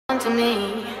to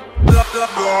me.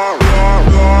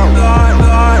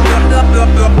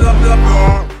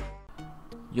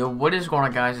 Yo, what is going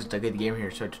on, guys? It's Doug the Gamer here.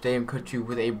 So today I'm coming to you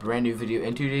with a brand new video.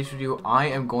 In today's video, I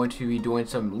am going to be doing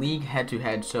some league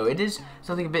head-to-head. So it is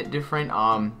something a bit different.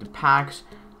 The packs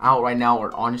out right now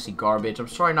are honestly garbage. I'm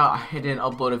sorry I didn't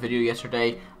upload a video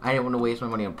yesterday. I didn't want to waste my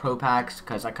money on pro packs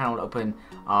because I kind of want to open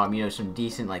you know, some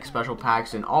decent like special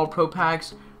packs and all pro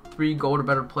packs. 3 gold or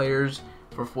better players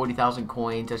for 40,000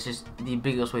 coins. That's just the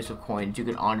biggest waste of coins you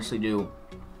could honestly do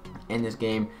in this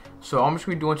game. So I'm just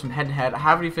gonna be doing some head-to-head. I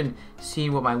haven't even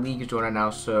seen what my league is doing right now.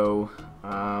 So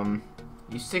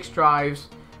use 6 drives,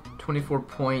 24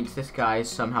 points. This guy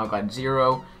somehow got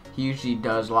 0. He usually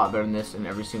does a lot better than this in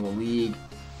every single league.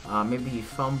 Maybe he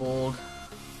fumbled,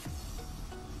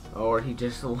 or he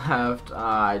just left.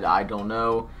 I don't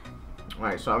know. All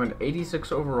right, so I'm an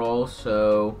 86 overall.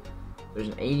 So there's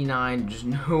an 89. There's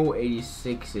no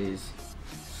 86s.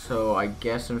 So I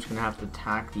guess I'm just gonna have to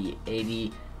attack the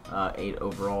 88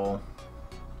 overall.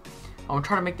 I'm gonna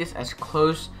try to make this as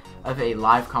close of a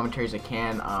live commentary as I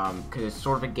can, because it's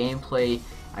sort of a gameplay.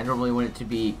 I don't really want it to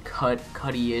be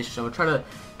cutty-ish, so I'm gonna try to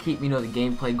keep, you know, the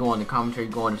gameplay going, the commentary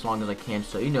going as long as I can.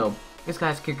 So, you know, this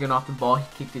guy's kicking off the ball. He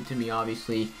kicked it to me,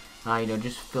 obviously. You know,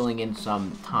 just filling in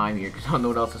some time here because I don't know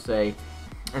what else to say.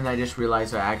 And I just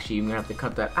realized that actually I'm gonna have to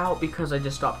cut that out because I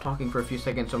just stopped talking for a few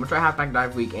seconds. So I'm gonna try halfback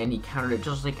dive week, and he countered it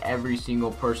just like every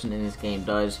single person in this game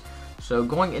does. So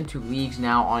going into leagues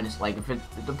now, on just like if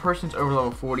the person's over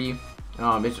level 40,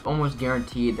 it's almost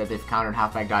guaranteed that they've countered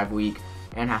halfback dive week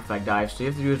and halfback dive. So you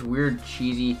have to do this weird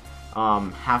cheesy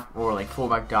half or like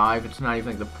fullback dive. It's not even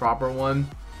like the proper one.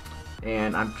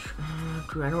 And I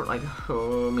don't like.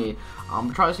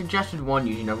 I'm trying the suggested one.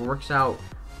 Usually never works out.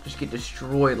 Just get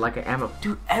destroyed like I am.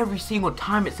 Dude, every single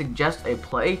time it suggests a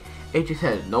play, it just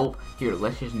says nope. Here,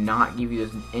 let's just not give you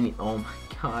this any. Oh my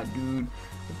god, dude.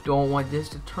 I don't want this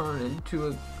to turn into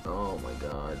a. Oh my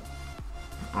god.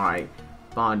 Alright.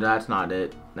 Bond, that's not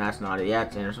it. That's not it. Yeah,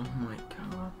 it's Anderson. Oh my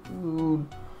god, dude.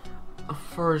 The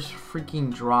first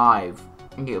freaking drive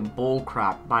and get bull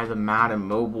crap by the Madden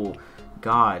Mobile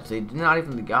gods. They not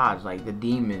even the gods, like the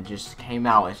demon just came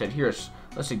out and said, "Here's,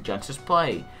 let's suggest this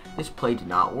play." This play did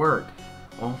not work.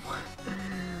 Oh my.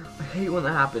 I hate when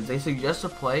that happens. They suggest a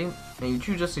play, and you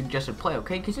choose a suggested play,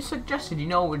 okay? Because it's suggested, you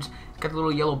know, it's got the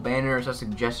little yellow banners that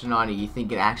suggested on it. You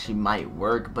think it actually might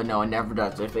work, but no, it never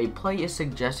does. If a play is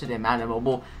suggested in Madden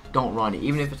Mobile, don't run it.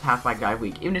 Even if it's halfback dive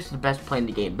week, even if it's the best play in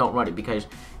the game, don't run it because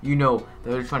you know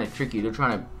they're trying to trick you. They're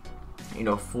trying to, you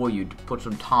know, fool you to put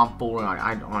some tomfoolery on it.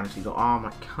 I honestly don't. Oh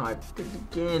my god, this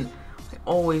again. I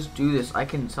always do this. I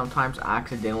can sometimes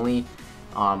accidentally,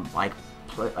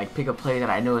 pick a play that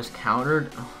I know is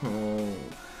countered. Oh,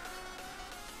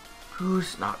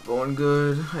 it's not going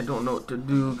good. I don't know what to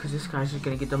do because this guy's just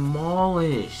gonna get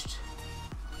demolished.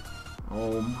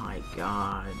 Oh my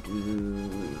god,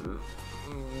 dude.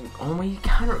 Oh my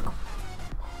counter.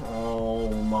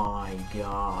 Oh my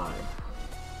god.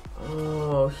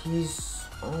 Oh, he's.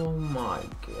 Oh my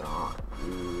god,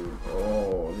 dude.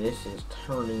 Oh, this is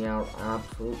turning out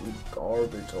absolutely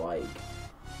garbage. Like,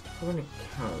 I'm gonna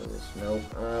counter this. Nope.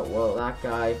 Well, that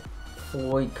guy,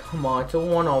 Floyd, come on, it's a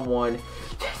one-on-one.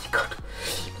 Yes,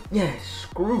 yes,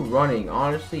 screw running.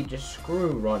 Honestly, just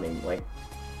screw running. Like,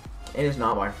 it is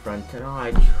not my friend today.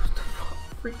 I choose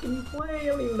the freaking play. I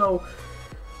don't even know.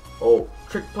 Oh,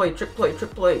 trick play, trick play,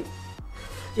 trick play.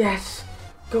 Yes,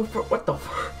 go for it. What the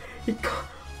fuck? He cut.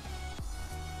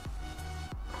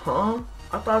 Huh?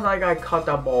 I thought that guy caught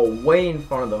that ball way in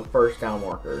front of the first down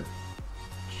marker.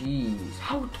 Jeez,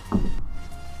 how?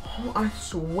 Oh, I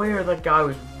swear that guy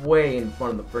was way in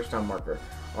front of the first down marker.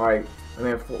 All right, I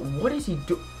mean, what is he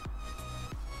do?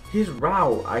 His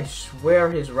route, I swear,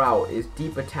 his route is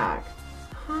deep attack.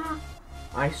 Huh?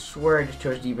 I swear, I just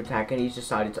chose deep attack, and he's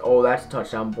decided to. Oh, that's a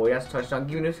touchdown, boy. That's a touchdown.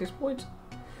 Giving us 6 points.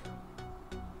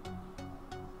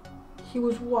 He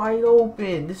was wide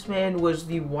open. This man was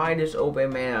the widest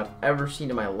open man I've ever seen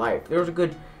in my life. There was a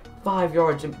good 5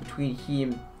 yards in between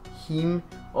him.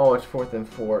 Oh, it's 4th and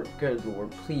 4. Good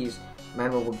lord, please,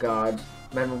 Madden Mobile gods,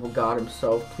 Madden Mobile God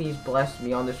himself, please bless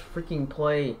me on this freaking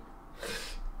play.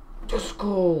 Just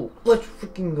go. Let's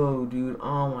freaking go, dude.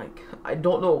 Oh my god. I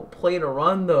don't know play to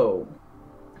run though.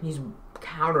 He's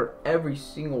countered every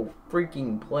single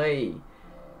freaking play.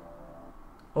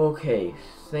 Okay,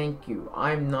 thank you.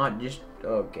 I'm not just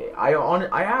okay. I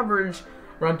average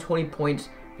around 20 points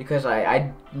because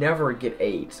I never get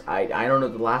 8. I don't know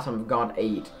the last time I've gone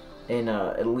 8 in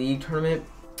a league tournament.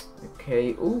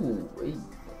 Okay. Ooh,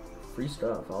 free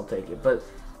stuff. I'll take it. But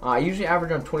I usually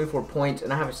average on 24 points,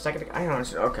 and I have a second. I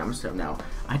don't know. Okay, I'm gonna sit up now.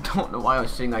 I don't know why I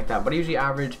was sitting like that, but I usually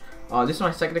average. This is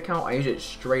my second account. I use it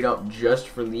straight up just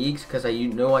for leagues because I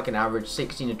know I can average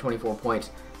 16 to 24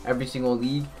 points every single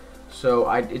league. So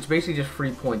it's basically just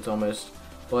free points almost.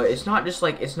 But it's not just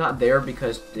like, it's not there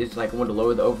because it's like I want to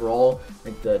lower the overall,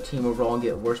 like the team overall, and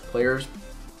get worse players.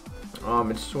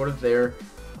 It's sort of there.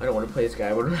 I don't want to play this guy.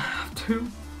 I wouldn't have to.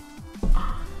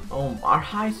 Our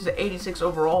highest is 86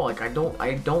 overall. Like I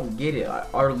don't get it.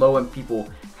 Our low end people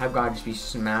have got to just be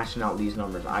smashing out these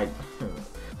numbers.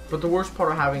 But the worst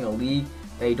part of having a league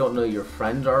that you don't know your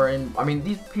friends are in. I mean,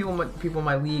 these people in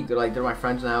my league, they're my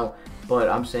friends now. But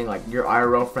I'm saying like your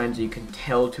IRL friends that you can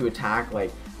tell to attack.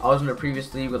 Like I was in a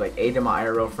previous league with like 8 of my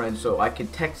IRL friends, so I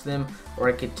could text them or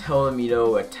I could tell them, you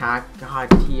know, attack. God,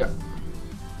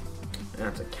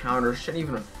 that's a counter. Shouldn't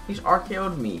even. He's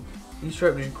RKO'd me. He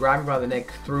straight up just grabbed me by the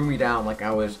neck, threw me down like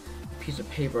I was a piece of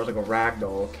paper. I was like a rag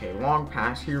doll. Okay, long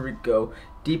pass. Here we go.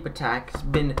 Deep attack. It's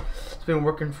been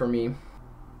working for me.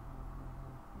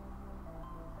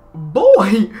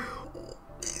 Boy,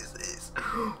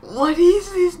 what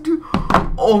is this, dude?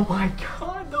 Oh my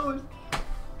God,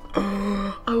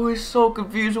 I was so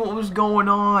confused what was going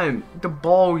on. The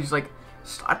ball was like,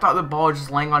 I thought the ball was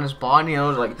just laying on his body. I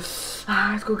was like,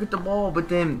 let's go get the ball. But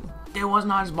then it was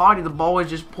not his body. The ball was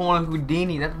just pulling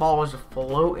Houdini. That ball was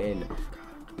floating.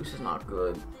 This is not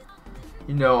good.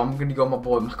 You know, I'm gonna go with my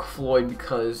boy Michael Floyd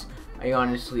because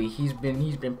he's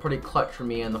been pretty clutch for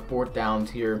me on the 4th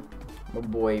downs here. My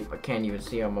boy, I can't even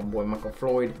see him. My boy Malcolm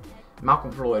Floyd,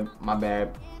 my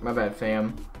bad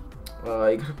fam.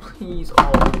 You gotta please,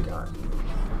 oh my God,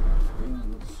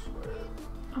 please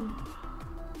swear.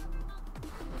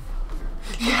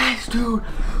 Yes, dude,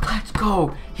 let's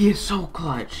go. He is so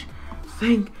clutch.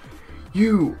 Thank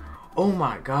you. Oh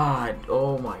my God,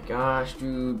 oh my gosh,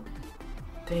 dude.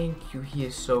 Thank you. He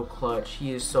is so clutch.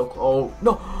 He is so. Oh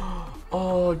no.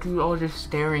 Oh, dude, I was just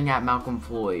staring at Malcolm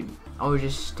Floyd. I was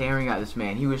just staring at this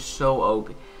man. He was so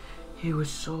open. He was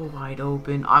so wide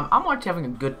open. I'm actually having a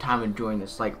good time enjoying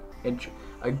this. Like,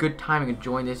 a good time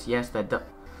enjoying this. Yes, please,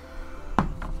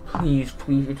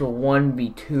 it's a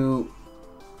 1v2.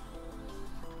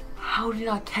 How did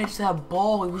I catch that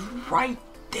ball? It was right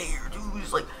there, dude. It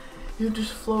was like, you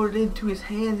just floated into his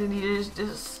hands and he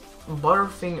just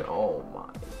butterfinger. Oh my.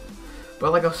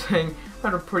 But like I was saying, I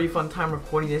had a pretty fun time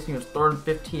recording this. He was 3rd and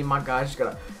 15. My guys just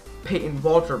got a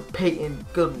Walter Payton,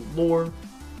 good lord.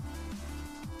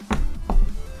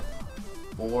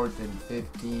 4th and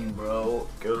 15, bro.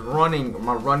 Cause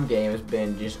my run game has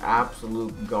been just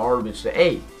absolute garbage. So,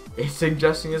 hey, it's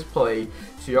suggesting his play,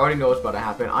 so you already know what's about to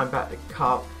happen. I'm about to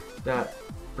cop that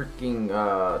freaking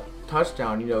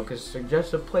touchdown, you know, cause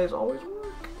suggestive plays always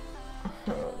work.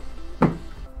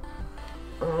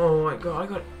 Oh my God, I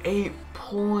got 8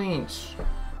 points.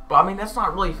 But I mean, that's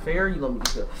not really fair. You let me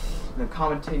just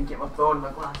commentate and get my phone and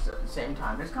my glasses at the same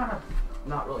time. It's kind of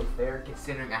not really fair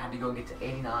considering I had to go get to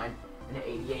 89 and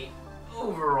 88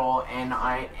 overall, and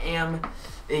I am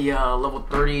a level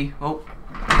 30. Oh, all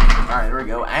right, there we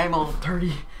go. I am level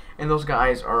 30, and those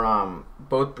guys are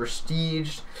both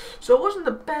prestiged, so it wasn't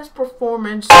the best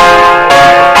performance.